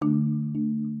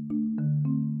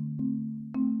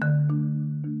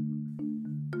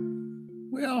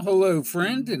Well, hello,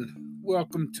 friend, and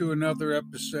welcome to another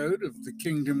episode of The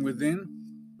Kingdom Within.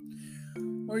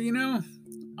 Well,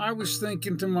 I was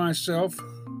thinking to myself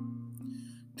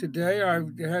today, I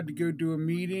had to go do a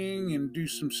meeting and do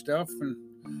some stuff, and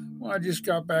I just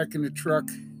got back in the truck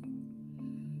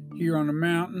here on the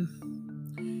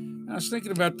mountain. I was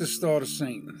thinking about this thought of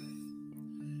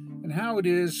Satan and how it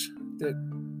is that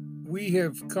we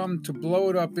have come to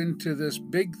blow it up into this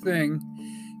big thing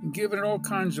and give it all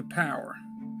kinds of power.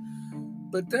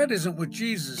 But that isn't what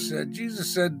Jesus said.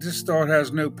 Jesus said this thought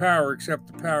has no power except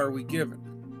the power we give it.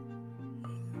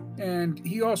 And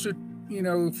he also,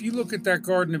 if you look at that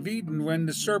Garden of Eden, when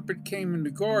the serpent came in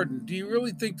the garden, do you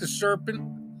really think the serpent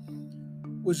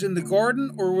was in the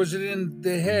garden or was it in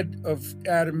the head of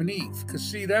Adam and Eve? Because,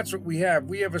 see, that's what we have.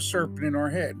 We have a serpent in our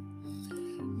head.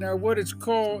 Now, what it's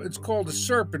called a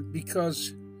serpent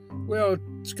because, well,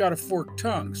 it's got a forked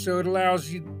tongue. So it allows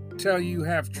you to tell you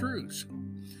half-truths.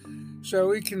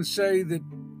 So it can say that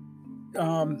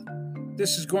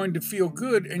this is going to feel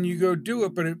good and you go do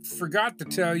it, but it forgot to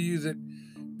tell you that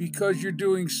because you're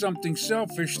doing something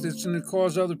selfish that's going to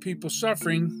cause other people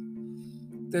suffering,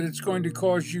 that it's going to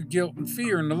cause you guilt and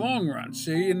fear in the long run,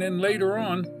 see? And then later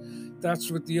on,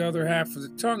 that's what the other half of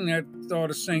the tongue, that thought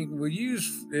of Satan will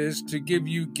use, is to give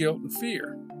you guilt and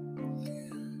fear.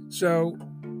 So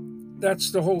that's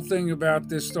the whole thing about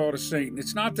this thought of Satan.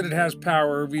 It's not that it has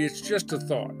power over you, it's just a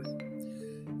thought.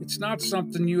 It's not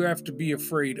something you have to be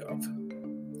afraid of.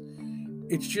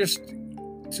 It's just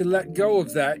to let go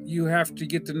of that, you have to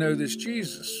get to know this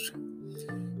Jesus.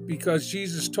 Because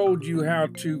Jesus told you how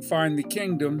to find the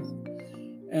kingdom.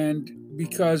 And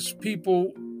because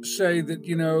people say that,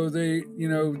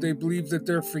 they believe that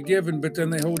they're forgiven, but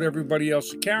then they hold everybody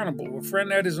else accountable. Well,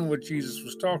 friend, that isn't what Jesus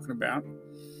was talking about.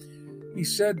 He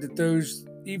said that those,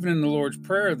 even in the Lord's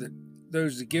Prayer, that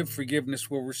those that give forgiveness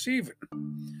will receive it.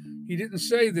 He didn't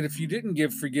say that if you didn't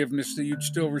give forgiveness that you'd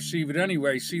still receive it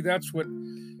anyway. See, that's what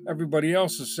everybody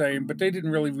else is saying, but they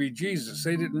didn't really read Jesus.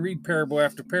 They didn't read parable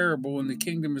after parable, and the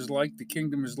kingdom is like.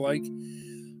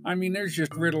 I mean, there's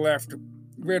just riddle after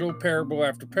riddle, parable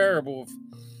after parable of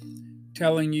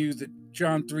telling you that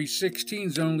John 3:16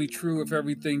 is only true if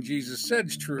everything Jesus said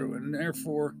is true, and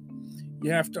therefore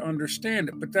you have to understand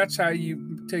it. But that's how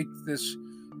you take this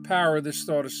power, this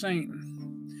thought of Satan.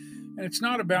 And it's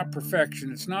not about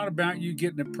perfection. It's not about you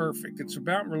getting it perfect. It's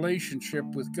about relationship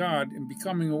with God and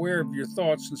becoming aware of your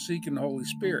thoughts and seeking the Holy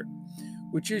Spirit,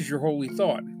 which is your holy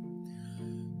thought.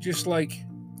 Just like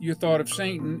your thought of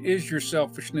Satan is your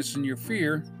selfishness and your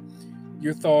fear,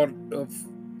 your thought of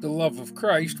the love of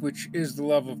Christ, which is the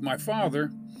love of my Father,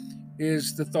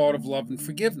 is the thought of love and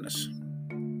forgiveness.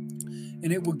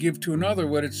 And it will give to another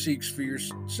what it seeks for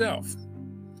yourself.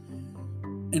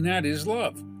 And that is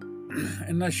love.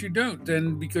 Unless you don't,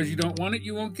 then because you don't want it,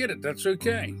 you won't get it. That's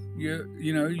okay.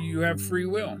 You have free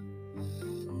will.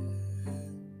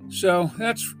 So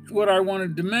that's what I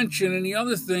wanted to mention. And the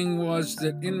other thing was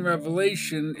that in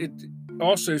Revelation, it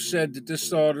also said that this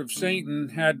thought of Satan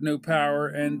had no power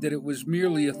and that it was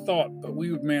merely a thought, but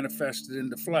we would manifest it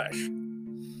into flesh.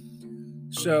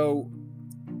 So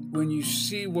when you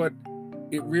see what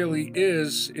it really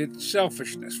is, it's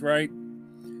selfishness, right?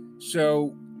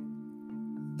 So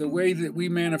the way that we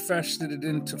manifested it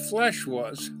into flesh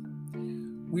was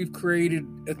we've created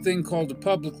a thing called a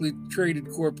publicly traded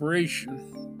corporation,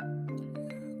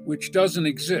 which doesn't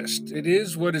exist. It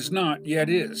is what is not yet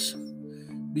is,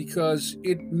 because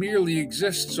it merely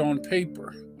exists on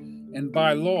paper and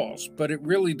by laws, but it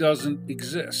really doesn't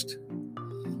exist.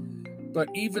 But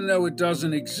even though it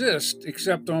doesn't exist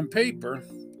except on paper,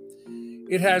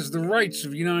 it has the rights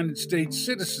of United States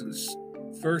citizens.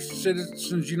 First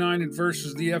Citizens United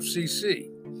versus the FCC.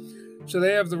 So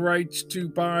they have the rights to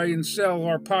buy and sell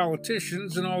our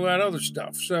politicians and all that other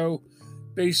stuff. So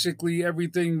basically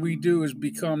everything we do has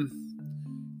become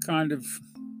kind of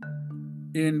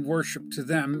in worship to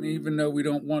them, even though we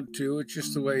don't want to. It's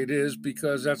just the way it is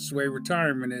because that's the way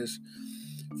retirement is.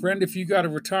 Friend, if you got a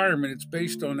retirement, it's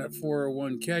based on that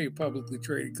 401k, a publicly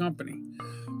traded company.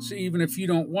 So even if you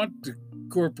don't want the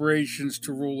corporations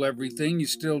to rule everything, you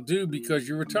still do because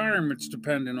your retirement's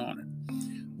dependent on it.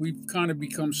 We've kind of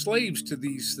become slaves to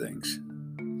these things.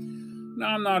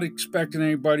 Now, I'm not expecting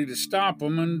anybody to stop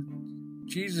them, and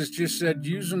Jesus just said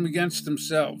use them against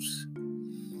themselves.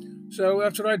 So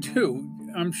that's what I do.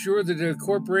 I'm sure that a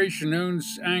corporation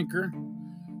owns Anchor,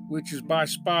 which is by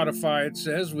Spotify, it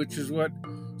says, which is what,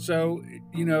 so,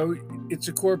 it's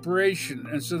a corporation,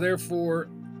 and so therefore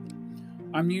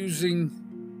I'm using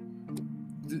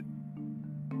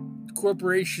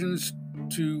corporations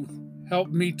to help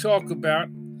me talk about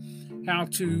how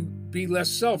to be less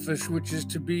selfish, which is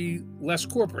to be less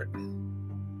corporate.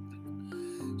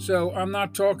 So I'm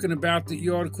not talking about that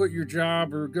you ought to quit your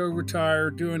job or go retire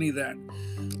or do any of that.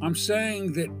 I'm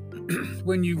saying that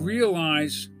when you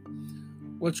realize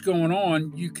what's going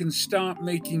on, you can stop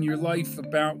making your life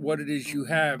about what it is you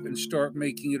have and start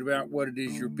making it about what it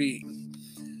is you're being.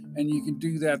 And you can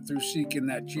do that through seeking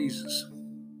that Jesus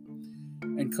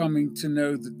and coming to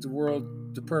know that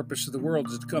the purpose of the world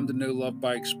is to come to know love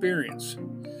by experience.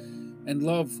 And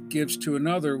love gives to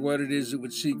another what it is it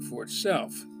would seek for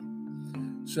itself.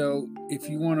 So if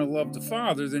you want to love the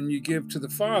Father, then you give to the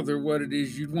Father what it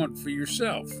is you'd want for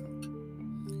yourself.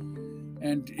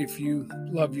 And if you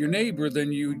love your neighbor,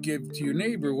 then you would give to your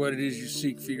neighbor what it is you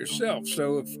seek for yourself.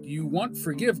 So if you want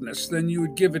forgiveness, then you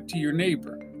would give it to your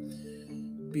neighbor,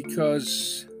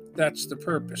 because that's the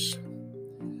purpose.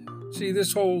 See,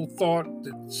 this whole thought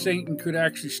that Satan could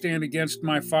actually stand against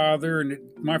my Father and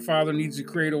that my Father needs to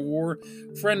create a war,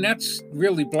 friend, that's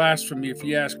really blasphemy if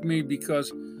you ask me,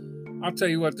 because I'll tell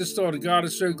you what, this thought of God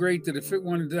is so great that if it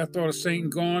wanted that thought of Satan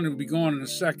gone, it would be gone in a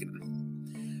second.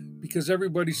 Because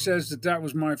everybody says that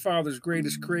was my Father's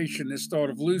greatest creation, this thought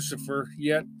of Lucifer,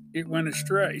 yet it went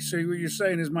astray. So what you're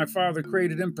saying is my Father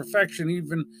created imperfection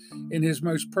even in his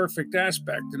most perfect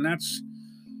aspect, and that's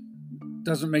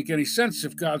doesn't make any sense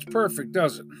if God's perfect,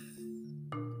 does it?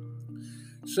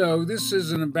 So this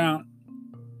isn't about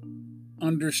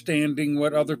understanding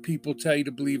what other people tell you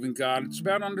to believe in God. It's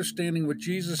about understanding what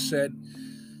Jesus said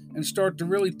and start to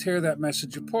really tear that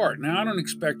message apart. Now, I don't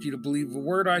expect you to believe a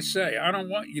word I say. I don't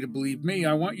want you to believe me.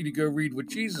 I want you to go read what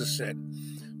Jesus said.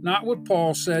 Not what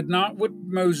Paul said, not what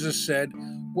Moses said,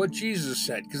 what Jesus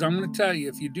said. Because I'm going to tell you,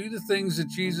 if you do the things that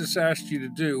Jesus asked you to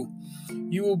do,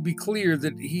 you will be clear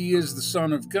that he is the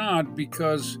Son of God,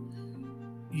 because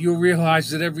you'll realize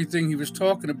that everything he was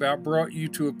talking about brought you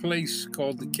to a place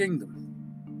called the kingdom.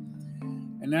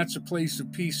 And that's a place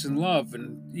of peace and love.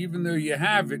 And even though you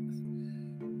have it,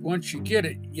 once you get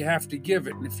it, you have to give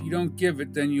it. And if you don't give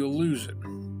it, then you'll lose it.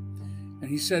 And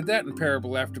he said that in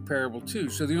parable after parable too.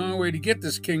 So the only way to get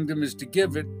this kingdom is to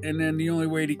give it, and then the only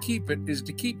way to keep it is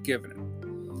to keep giving it.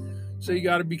 So you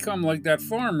got to become like that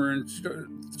farmer and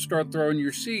start throwing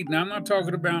your seed. Now, I'm not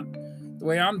talking about the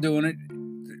way I'm doing it.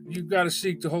 You've got to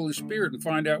seek the Holy Spirit and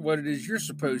find out what it is you're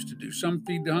supposed to do. Some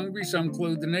feed the hungry, some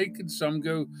clothe the naked, some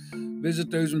go visit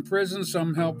those in prison,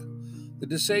 some help the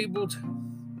disabled,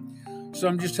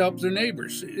 some just help their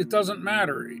neighbors. It doesn't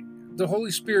matter. The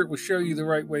Holy Spirit will show you the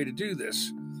right way to do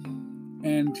this.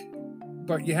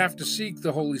 But you have to seek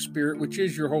the Holy Spirit, which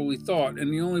is your holy thought.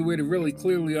 And the only way to really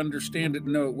clearly understand it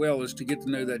and know it well is to get to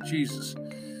know that Jesus,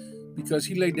 because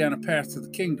he laid down a path to the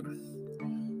kingdom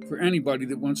for anybody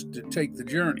that wants to take the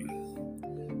journey.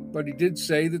 But he did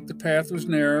say that the path was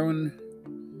narrow, and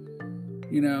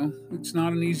it's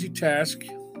not an easy task.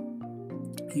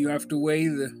 You have to weigh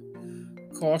the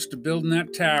cost of building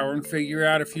that tower and figure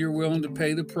out if you're willing to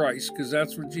pay the price, because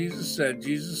that's what Jesus said.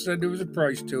 Jesus said there was a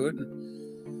price to it.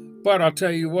 But I'll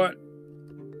tell you what,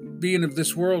 being of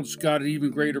this world's got an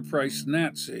even greater price than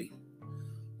that, see?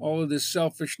 All of this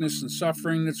selfishness and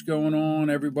suffering that's going on,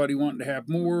 everybody wanting to have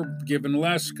more, giving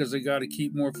less because they got to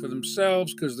keep more for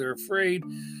themselves because they're afraid.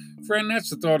 Friend, that's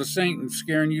the thought of Satan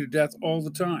scaring you to death all the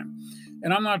time.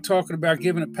 And I'm not talking about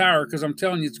giving it power, because I'm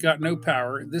telling you it's got no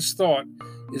power. This thought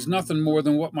is nothing more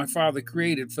than what my Father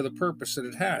created for the purpose that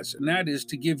it has, and that is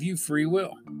to give you free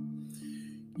will.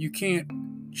 You can't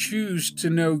choose to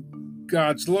know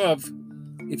God's love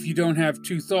if you don't have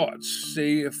two thoughts.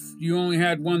 See, if you only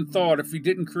had one thought, if he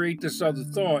didn't create this other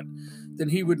thought, then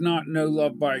he would not know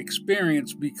love by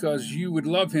experience, because you would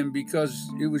love him because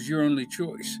it was your only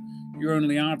choice, your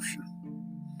only option.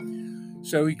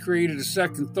 So he created a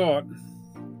second thought,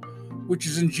 which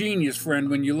is ingenious, friend,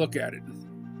 when you look at it.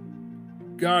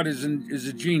 God is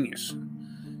a genius.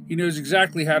 He knows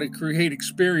exactly how to create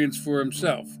experience for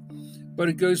himself. But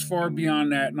it goes far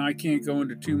beyond that, and I can't go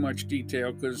into too much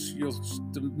detail, because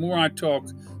the more I talk,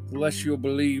 the less you'll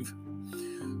believe.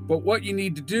 But what you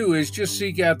need to do is just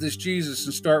seek out this Jesus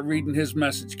and start reading his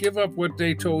message. Give up what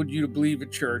they told you to believe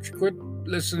at church. Quit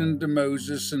listening to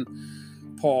Moses and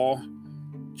Paul.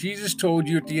 Jesus told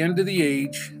you at the end of the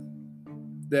age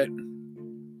that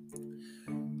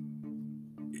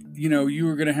you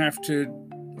were going to have to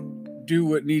do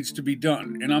what needs to be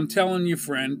done. And I'm telling you,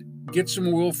 friend, get some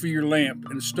oil for your lamp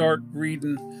and start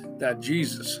reading that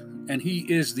Jesus. And he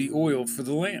is the oil for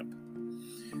the lamp,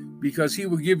 because he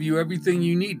will give you everything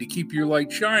you need to keep your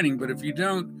light shining. But if you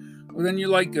don't, well, then your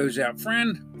light goes out.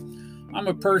 Friend, I'm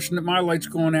a person that my light's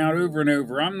going out over and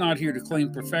over. I'm not here to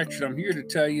claim perfection. I'm here to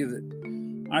tell you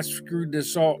that I screwed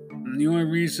this up something. The only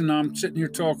reason I'm sitting here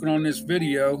talking on this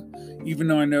video, even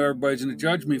though I know everybody's going to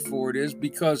judge me for it, is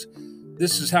because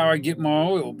this is how I get my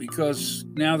oil. Because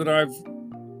now that I've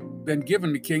been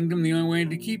given the kingdom, the only way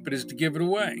to keep it is to give it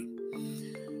away.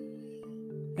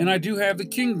 And I do have the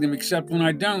kingdom, except when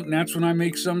I don't, and that's when I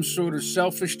make some sort of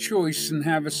selfish choice and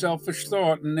have a selfish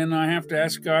thought, and then I have to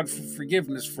ask God for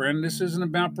forgiveness, friend. This isn't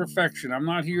about perfection. I'm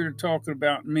not here to talk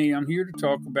about me. I'm here to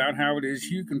talk about how it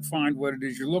is you can find what it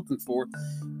is you're looking for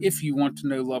if you want to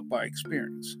know love by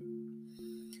experience.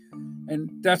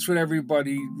 And that's what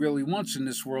everybody really wants in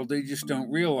this world. They just don't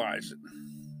realize it.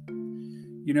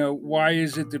 You know, why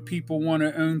is it that people want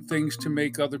to own things to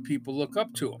make other people look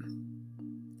up to them?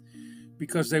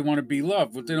 Because they want to be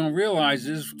loved. What they don't realize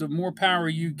is the more power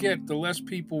you get, the less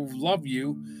people love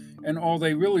you, and all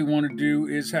they really want to do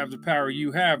is have the power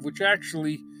you have, which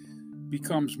actually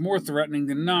becomes more threatening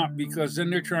than not, because then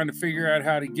they're trying to figure out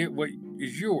how to get what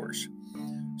is yours.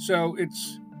 So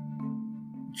it's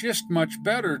just much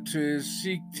better to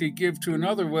seek to give to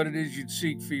another what it is you'd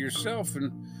seek for yourself,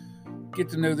 and get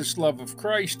to know this love of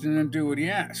Christ and then do what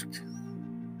he asked.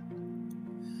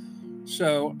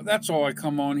 So that's all I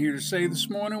come on here to say this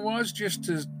morning, was just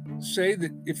to say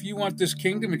that if you want this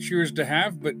kingdom, it's yours to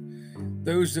have, but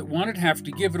those that want it have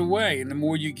to give it away. And the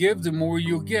more you give, the more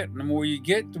you'll get. And the more you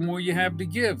get, the more you have to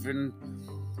give.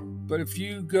 But if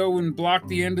you go and block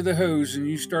the end of the hose and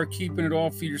you start keeping it all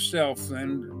for yourself,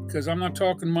 and because I'm not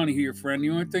talking money here, friend. The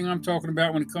only thing I'm talking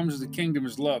about when it comes to the kingdom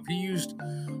is love. He used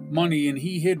money and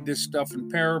he hid this stuff in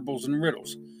parables and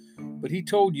riddles. But he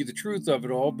told you the truth of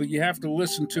it all, but you have to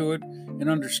listen to it and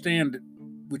understand it,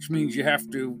 which means you have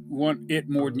to want it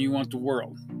more than you want the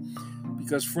world.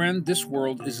 Because, friend, this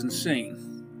world is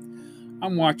insane.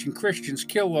 I'm watching Christians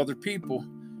kill other people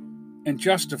and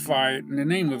justify it in the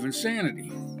name of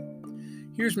insanity.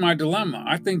 Here's my dilemma.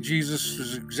 I think Jesus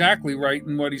was exactly right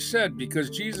in what he said, because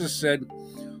Jesus said,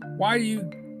 why do you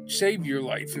save your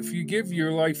life? If you give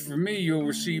your life for me, you'll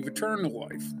receive eternal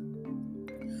life.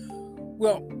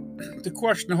 Well, the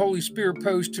question the Holy Spirit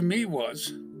posed to me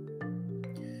was,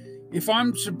 if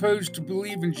I'm supposed to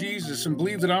believe in Jesus and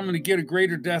believe that I'm going to get a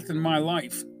greater death in my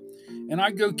life, and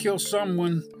I go kill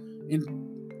someone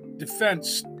in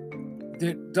defense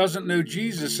that doesn't know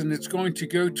Jesus and it's going to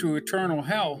go to eternal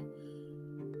hell,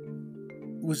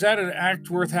 was that an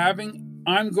act worth having?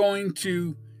 I'm going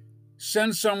to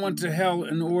send someone to hell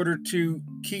in order to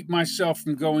keep myself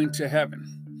from going to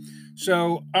heaven.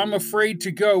 So I'm afraid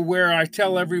to go where I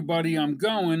tell everybody I'm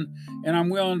going, and I'm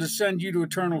willing to send you to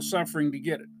eternal suffering to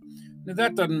get it. Now,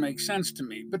 that doesn't make sense to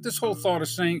me. But this whole thought of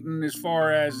Satan, as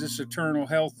far as this eternal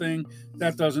hell thing,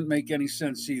 that doesn't make any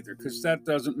sense either, because that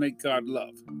doesn't make God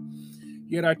love.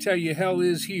 Yet I tell you, hell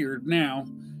is here now,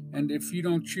 and if you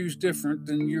don't choose different,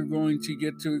 then you're going to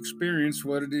get to experience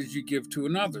what it is you give to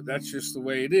another. That's just the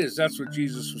way it is. That's what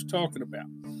Jesus was talking about.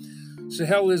 So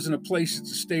hell isn't a place,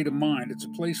 it's a state of mind. It's a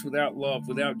place without love,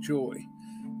 without joy.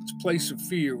 It's a place of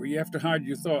fear where you have to hide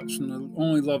your thoughts from the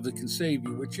only love that can save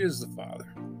you, which is the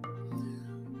Father.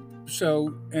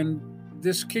 So, and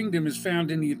this kingdom is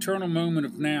found in the eternal moment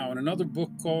of now. In another book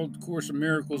called Course of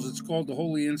Miracles, it's called the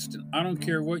Holy Instant. I don't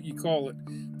care what you call it.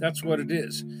 That's what it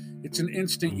is. It's an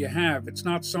instant you have. It's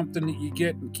not something that you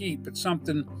get and keep. It's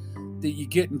something that you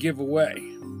get and give away.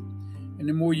 And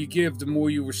the more you give, the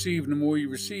more you receive. And the more you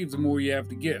receive, the more you have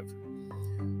to give.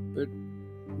 But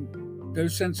no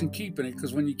sense in keeping it,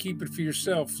 because when you keep it for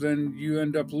yourself, then you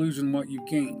end up losing what you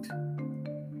gained.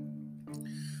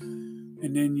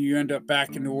 And then you end up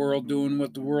back in the world doing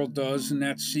what the world does, and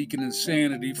that's seeking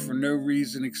insanity for no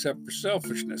reason except for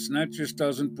selfishness. And that just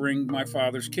doesn't bring my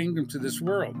Father's kingdom to this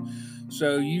world.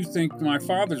 So you think my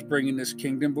Father's bringing this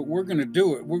kingdom, but we're going to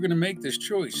do it. We're going to make this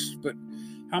choice. But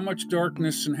how much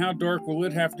darkness and how dark will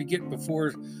it have to get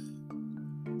before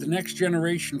the next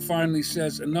generation finally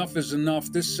says, enough is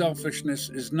enough. This selfishness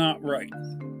is not right.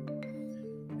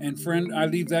 And friend, I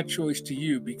leave that choice to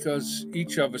you, because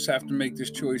each of us have to make this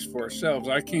choice for ourselves.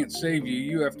 I can't save you.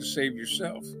 You have to save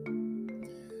yourself.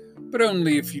 But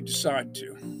only if you decide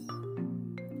to.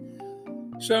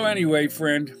 So anyway,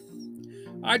 friend,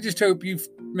 I just hope you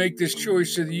make this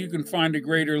choice so that you can find a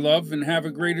greater love and have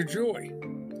a greater joy.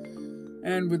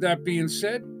 And with that being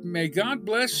said, may God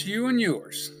bless you and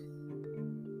yours.